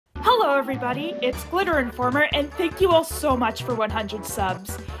Hello everybody, it's Glitter Informer, and thank you all so much for 100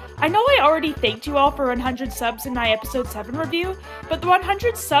 subs. I know I already thanked you all for 100 subs in my episode 7 review, but the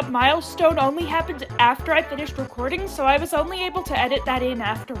 100 sub milestone only happened after I finished recording, so I was only able to edit that in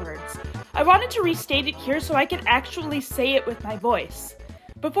afterwards. I wanted to restate it here so I could actually say it with my voice.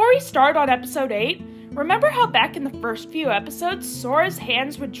 Before we start on episode 8, remember how back in the first few episodes, Sora's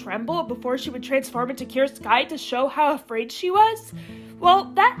hands would tremble before she would transform into Pure Sky to show how afraid she was?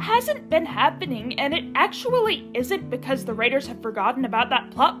 Well, that hasn't been happening, and it actually isn't because the writers have forgotten about that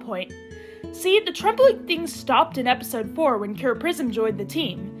plot point. See, the trembling thing stopped in episode 4 when Cure Prism joined the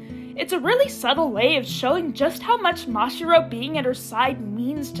team. It's a really subtle way of showing just how much Mashiro being at her side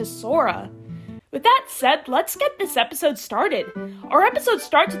means to Sora. With that said, let's get this episode started. Our episode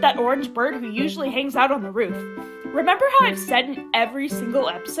starts with that orange bird who usually hangs out on the roof. Remember how I've said in every single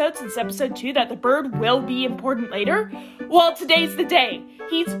episode since episode 2 that the bird will be important later? Well, today's the day.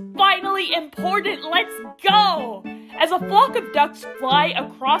 He's finally important. Let's go! As a flock of ducks fly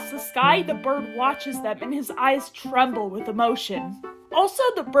across the sky, the bird watches them and his eyes tremble with emotion. Also,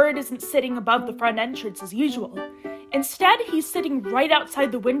 the bird isn't sitting above the front entrance as usual. Instead, he's sitting right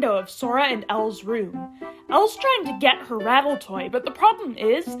outside the window of Sora and Elle's room. Elle's trying to get her rattle toy, but the problem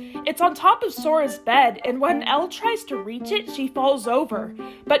is, it's on top of Sora's bed, and when Elle tries to reach it, she falls over.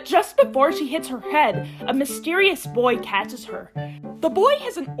 But just before she hits her head, a mysterious boy catches her. The boy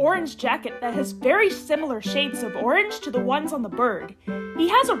has an orange jacket that has very similar shades of orange to the ones on the bird. He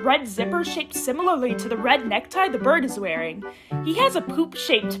has a red zipper shaped similarly to the red necktie the bird is wearing. He has a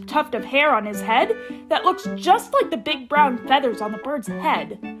poop-shaped tuft of hair on his head that looks just like the big brown feathers on the bird's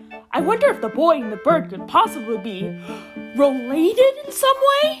head. I wonder if the boy and the bird could possibly be related in some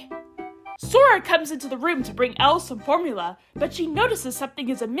way? Sora comes into the room to bring Elle some formula, but she notices something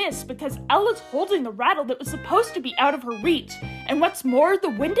is amiss because Elle is holding the rattle that was supposed to be out of her reach, and what's more, the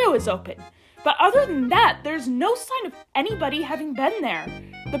window is open. But other than that, there's no sign of anybody having been there.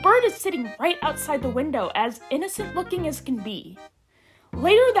 The bird is sitting right outside the window, as innocent looking as can be.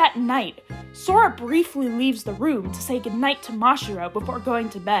 Later that night, Sora briefly leaves the room to say goodnight to Mashiro before going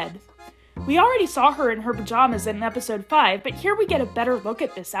to bed. We already saw her in her pajamas in episode 5, but here we get a better look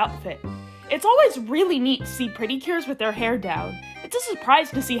at this outfit. It's always really neat to see pretty cures with their hair down. It's a surprise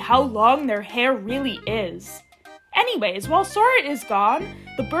to see how long their hair really is. Anyways, while Sora is gone,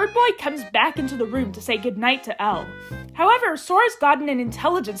 the bird boy comes back into the room to say goodnight to Elle. However, Sora's gotten an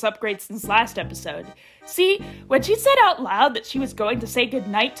intelligence upgrade since last episode. See, when she said out loud that she was going to say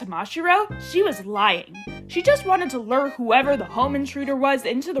goodnight to Mashiro, she was lying. She just wanted to lure whoever the home intruder was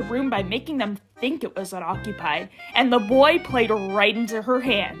into the room by making them think it was unoccupied, and the boy played right into her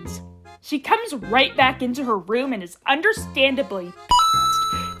hands. She comes right back into her room and is understandably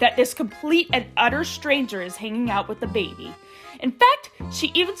pissed that this complete and utter stranger is hanging out with the baby. In fact,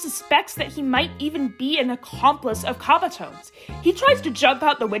 she even suspects that he might even be an accomplice of Kabatone's. He tries to jump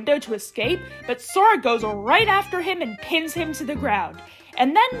out the window to escape, but Sora goes right after him and pins him to the ground.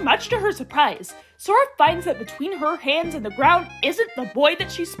 And then, much to her surprise, Sora finds that between her hands and the ground isn't the boy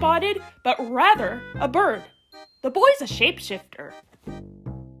that she spotted, but rather a bird. The boy's a shapeshifter.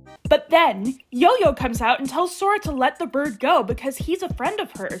 But then, Yo-Yo comes out and tells Sora to let the bird go because he's a friend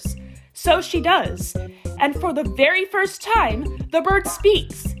of hers. So she does. And for the very first time, the bird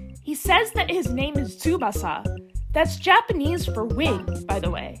speaks. He says that his name is Tsubasa. That's Japanese for wing, by the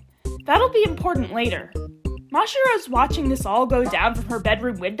way. That'll be important later. Mashiro's watching this all go down from her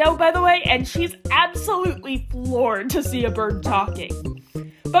bedroom window, by the way, and she's absolutely floored to see a bird talking.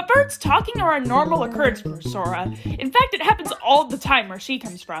 But birds talking are a normal occurrence for Sora. In fact, it happens all the time where she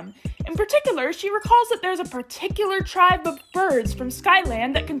comes from. In particular, she recalls that there's a particular tribe of birds from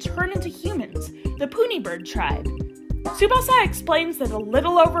Skyland that can turn into humans, the Puni bird tribe. Tsubasa explains that a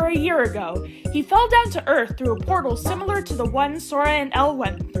little over a year ago, he fell down to Earth through a portal similar to the one Sora and Elle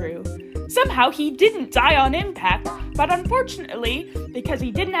went through. Somehow he didn't die on impact, but unfortunately, because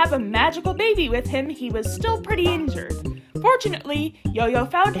he didn't have a magical baby with him, he was still pretty injured. Fortunately, Yo-Yo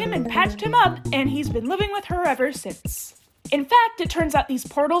found him and patched him up, and he's been living with her ever since. In fact, it turns out these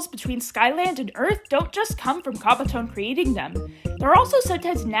portals between Skyland and Earth don't just come from Kabatone creating them. They're also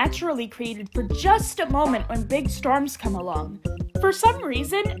sometimes naturally created for just a moment when big storms come along. For some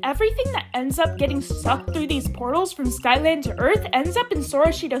reason, everything that ends up getting sucked through these portals from Skyland to Earth ends up in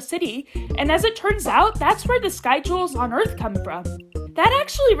Soroshido City, and as it turns out, that's where the Sky Jewels on Earth come from. That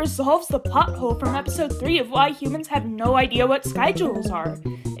actually resolves the plot hole from episode 3 of why humans have no idea what Sky Jewels are.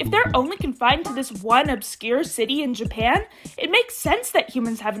 If they're only confined to this one obscure city in Japan, it makes sense that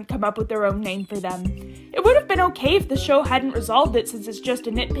humans haven't come up with their own name for them. It would have been okay if the show hadn't resolved it since it's just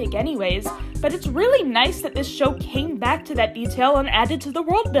a nitpick anyways, but it's really nice that this show came back to that detail and added to the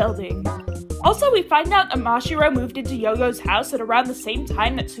world building. Also, we find out that Mashiro moved into Yo-Yo's house at around the same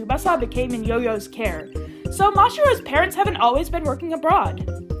time that Tsubasa became in Yo-Yo's care. So Mashiro's parents haven't always been working abroad.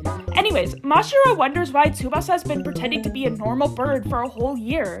 Anyways, Mashiro wonders why Tsubasa's been pretending to be a normal bird for a whole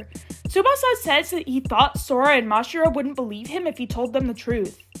year. Tsubasa says that he thought Sora and Mashiro wouldn't believe him if he told them the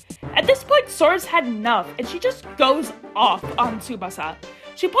truth. At this point, Sora's had enough, and she just goes off on Tsubasa.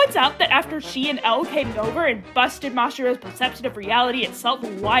 She points out that after she and L came over and busted Mashiro's perception of reality itself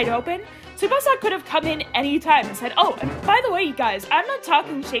wide open, Tsubasa could have come in any time and said, "Oh, and by the way, you guys, I'm not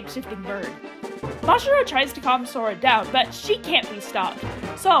talking shape-shifting bird." Mashiro tries to calm Sora down, but she can't be stopped.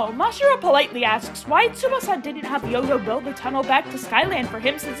 So, Mashiro politely asks why Tsubasa didn't have Yo-Yo build a tunnel back to Skyland for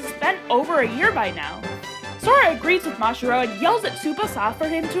him since it's been over a year by now. Sora agrees with Mashiro and yells at Tsubasa for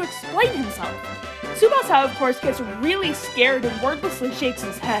him to explain himself. Tsubasa, of course, gets really scared and wordlessly shakes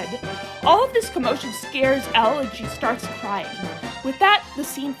his head. All of this commotion scares Elle and she starts crying. With that, the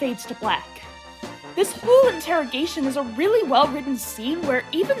scene fades to black. This whole interrogation is a really well-written scene where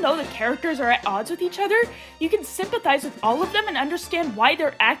even though the characters are at odds with each other, you can sympathize with all of them and understand why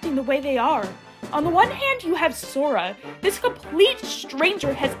they're acting the way they are. On the one hand, you have Sora. This complete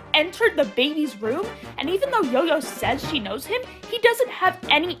stranger has entered the baby's room, and even though Yo-Yo says she knows him, he doesn't have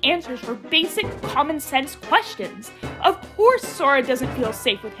any answers for basic common-sense questions. Of course Sora doesn't feel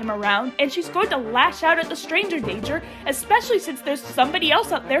safe with him around, and she's going to lash out at the stranger danger, especially since there's somebody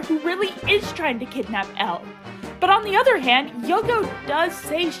else out there who really is trying to kidnap Elle. But on the other hand, Yo-Yo does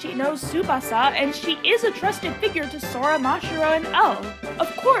say she knows Tsubasa, and she is a trusted figure to Sora, Mashiro, and Elle.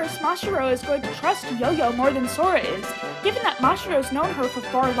 Of course, Mashiro is going to trust Yo-Yo more than Sora is, given that Mashiro's known her for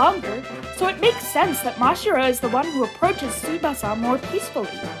far longer, so it makes sense that Mashiro is the one who approaches Tsubasa more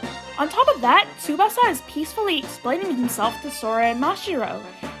peacefully. On top of that, Tsubasa is peacefully explaining himself to Sora and Mashiro.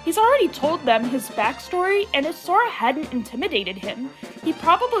 He's already told them his backstory, and if Sora hadn't intimidated him, he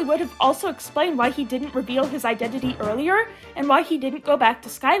probably would have also explained why he didn't reveal his identity earlier, and why he didn't go back to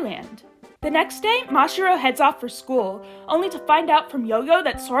Skyland. The next day, Mashiro heads off for school, only to find out from Yo-Yo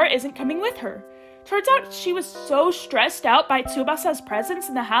that Sora isn't coming with her. Turns out she was so stressed out by Tsubasa's presence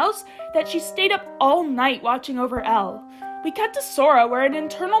in the house that she stayed up all night watching over Elle. We cut to Sora, where an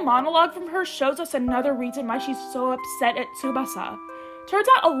internal monologue from her shows us another reason why she's so upset at Tsubasa. Turns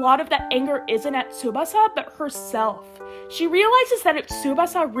out a lot of that anger isn't at Tsubasa, but herself. She realizes that if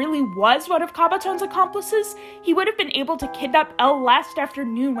Tsubasa really was one of Kabaton's accomplices, he would have been able to kidnap Elle last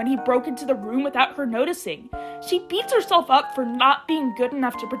afternoon when he broke into the room without her noticing. She beats herself up for not being good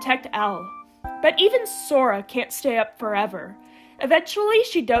enough to protect Elle. But even Sora can't stay up forever. Eventually,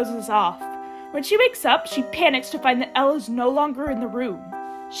 she dozes off. When she wakes up, she panics to find that Elle is no longer in the room.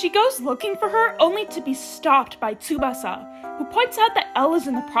 She goes looking for her, only to be stopped by Tsubasa, who points out that Elle is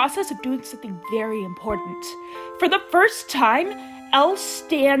in the process of doing something very important. For the first time, Elle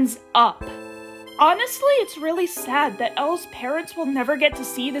stands up. Honestly, it's really sad that Elle's parents will never get to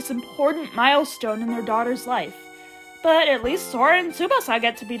see this important milestone in their daughter's life. But at least Sora and Tsubasa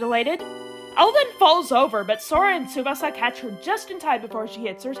get to be delighted. Elle then falls over, but Sora and Tsubasa catch her just in time before she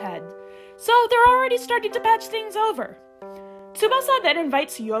hits her head. So they're already starting to patch things over. Tsubasa then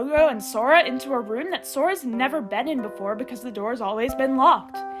invites Yo-Yo and Sora into a room that Sora's never been in before because the door's always been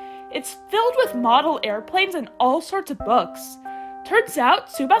locked. It's filled with model airplanes and all sorts of books. Turns out,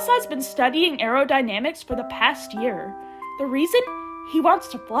 Tsubasa's been studying aerodynamics for the past year. The reason? He wants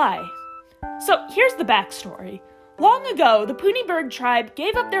to fly. So here's the backstory. Long ago, the Puni bird tribe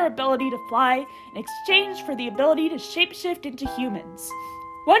gave up their ability to fly in exchange for the ability to shapeshift into humans.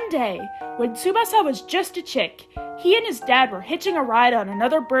 One day, when Tsubasa was just a chick, he and his dad were hitching a ride on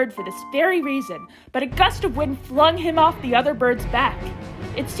another bird for this very reason, but a gust of wind flung him off the other bird's back.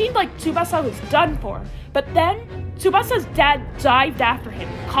 It seemed like Tsubasa was done for, but then, Tsubasa's dad dived after him,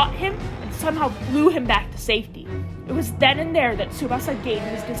 caught him, and somehow flew him back to safety. It was then and there that Tsubasa gained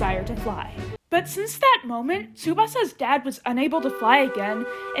his desire to fly. But since that moment, Tsubasa's dad was unable to fly again,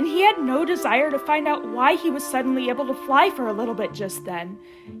 and he had no desire to find out why he was suddenly able to fly for a little bit just then.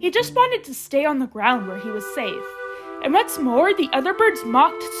 He just wanted to stay on the ground where he was safe. And what's more, the other birds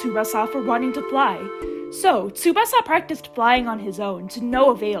mocked Tsubasa for wanting to fly. So, Tsubasa practiced flying on his own, to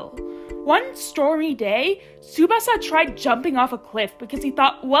no avail. One stormy day, Tsubasa tried jumping off a cliff because he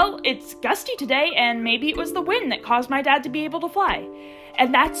thought, well, it's gusty today, and maybe it was the wind that caused my dad to be able to fly.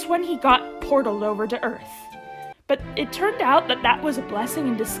 And that's when he got portaled over to Earth. But it turned out that that was a blessing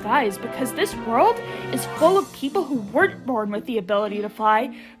in disguise because this world is full of people who weren't born with the ability to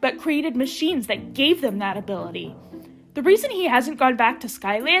fly, but created machines that gave them that ability. The reason he hasn't gone back to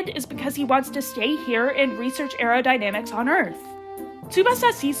Skyland is because he wants to stay here and research aerodynamics on Earth.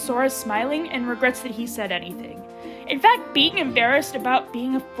 Tsubasa sees Sora smiling and regrets that he said anything. In fact, being embarrassed about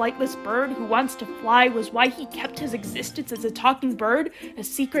being a flightless bird who wants to fly was why he kept his existence as a talking bird a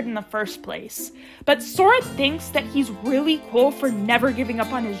secret in the first place. But Sora thinks that he's really cool for never giving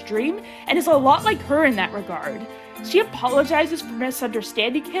up on his dream, and is a lot like her in that regard. She apologizes for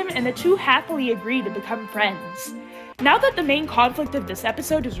misunderstanding him, and the two happily agree to become friends. Now that the main conflict of this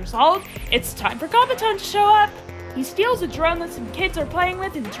episode is resolved, it's time for Kabaton to show up! He steals a drone that some kids are playing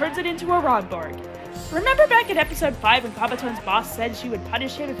with and turns it into a rod board. Remember back in episode 5 when Kabaton's boss said she would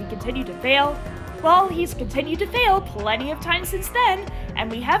punish him if he continued to fail? Well, he's continued to fail plenty of times since then,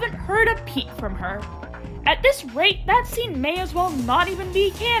 and we haven't heard a peep from her. At this rate, that scene may as well not even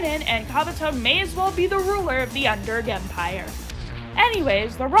be canon, and Kabaton may as well be the ruler of the Underg Empire.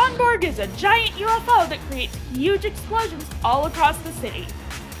 Anyways, the Ronborg is a giant UFO that creates huge explosions all across the city.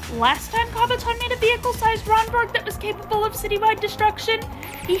 Last time Kabaton made a vehicle-sized Ronborg that was capable of citywide destruction,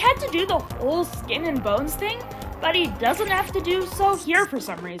 he had to do the whole skin and bones thing, but he doesn't have to do so here for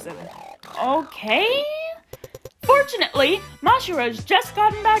some reason. Okay? Fortunately, Mashiro's just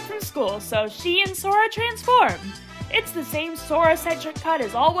gotten back from school, so she and Sora transform. It's the same Sora-centric cut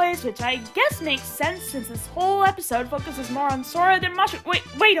as always, which I guess makes sense since this whole episode focuses more on Sora than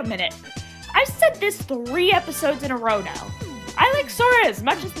Mashiro. Wait a minute. I've said this 3 episodes in a row now. I like Sora as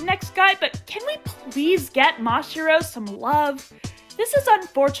much as the next guy, but can we please get Mashiro some love? This is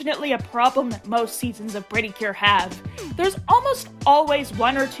unfortunately a problem that most seasons of Pretty Cure have. There's almost always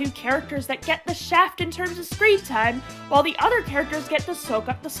 1 or 2 characters that get the shaft in terms of screen time, while the other characters get to soak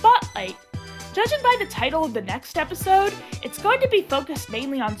up the spotlight. Judging by the title of the next episode, it's going to be focused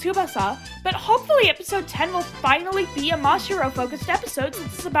mainly on Tsubasa, but hopefully episode 10 will finally be a Mashiro-focused episode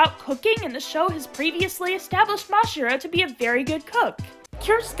since it's about cooking and the show has previously established Mashiro to be a very good cook.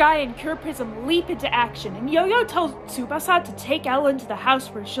 Cure Sky and Cure Prism leap into action, and Yo-Yo tells Tsubasa to take Ella into the house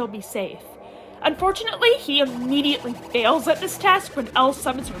where she'll be safe. Unfortunately, he immediately fails at this task when Elle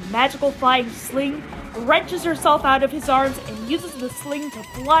summons her magical flying sling, wrenches herself out of his arms, and uses the sling to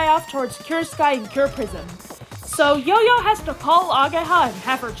fly off towards Cure Sky and Cure Prism. So Yo-Yo has to call Ageha and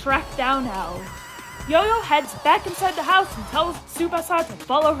have her track down Elle. Yo-Yo heads back inside the house and tells Tsubasa to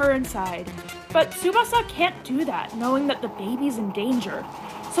follow her inside. But Tsubasa can't do that, knowing that the baby's in danger.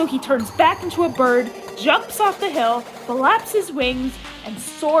 So he turns back into a bird, jumps off the hill, flaps his wings, and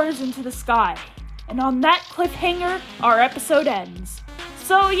soars into the sky. And on that cliffhanger, our episode ends.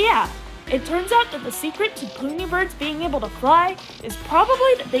 So yeah, it turns out that the secret to Pluni birds being able to fly is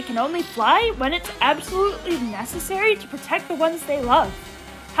probably that they can only fly when it's absolutely necessary to protect the ones they love.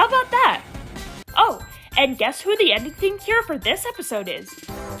 How about that? Oh, and guess who the ending theme cure for this episode is?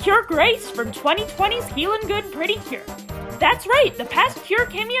 Cure Grace from 2020's Healin' Good Pretty Cure. That's right, the past Cure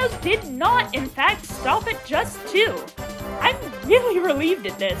cameos did not, in fact, stop at just 2. I'm really relieved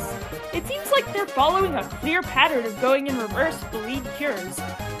at this. It seems like they're following a clear pattern of going in reverse with the lead cures.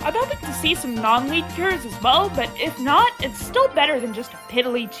 I'm hoping to see some non-lead cures as well, but if not, it's still better than just a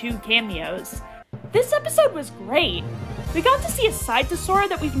piddly 2 cameos. This episode was great. We got to see a side to Sora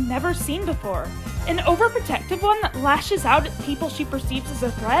that we've never seen before. An overprotective one that lashes out at people she perceives as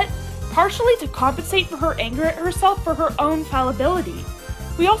a threat, partially to compensate for her anger at herself for her own fallibility.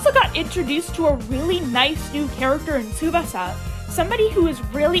 We also got introduced to a really nice new character in Tsubasa, somebody who is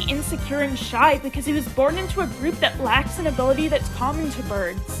really insecure and shy because he was born into a group that lacks an ability that's common to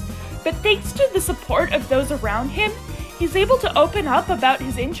birds. But thanks to the support of those around him, he's able to open up about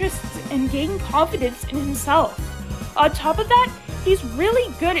his interests and gain confidence in himself. On top of that, he's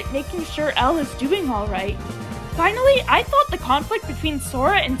really good at making sure Elle is doing alright. Finally, I thought the conflict between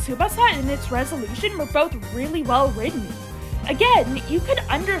Sora and Tsubasa and its resolution were both really well written. Again, you could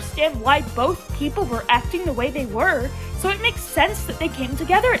understand why both people were acting the way they were, so it makes sense that they came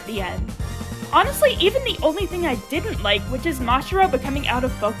together at the end. Honestly, even the only thing I didn't like, which is Mashiro becoming out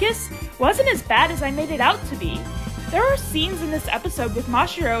of focus, wasn't as bad as I made it out to be. There are scenes in this episode with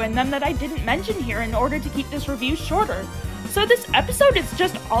Mashiro in them that I didn't mention here in order to keep this review shorter. So this episode is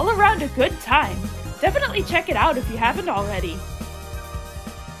just all around a good time. Definitely check it out if you haven't already.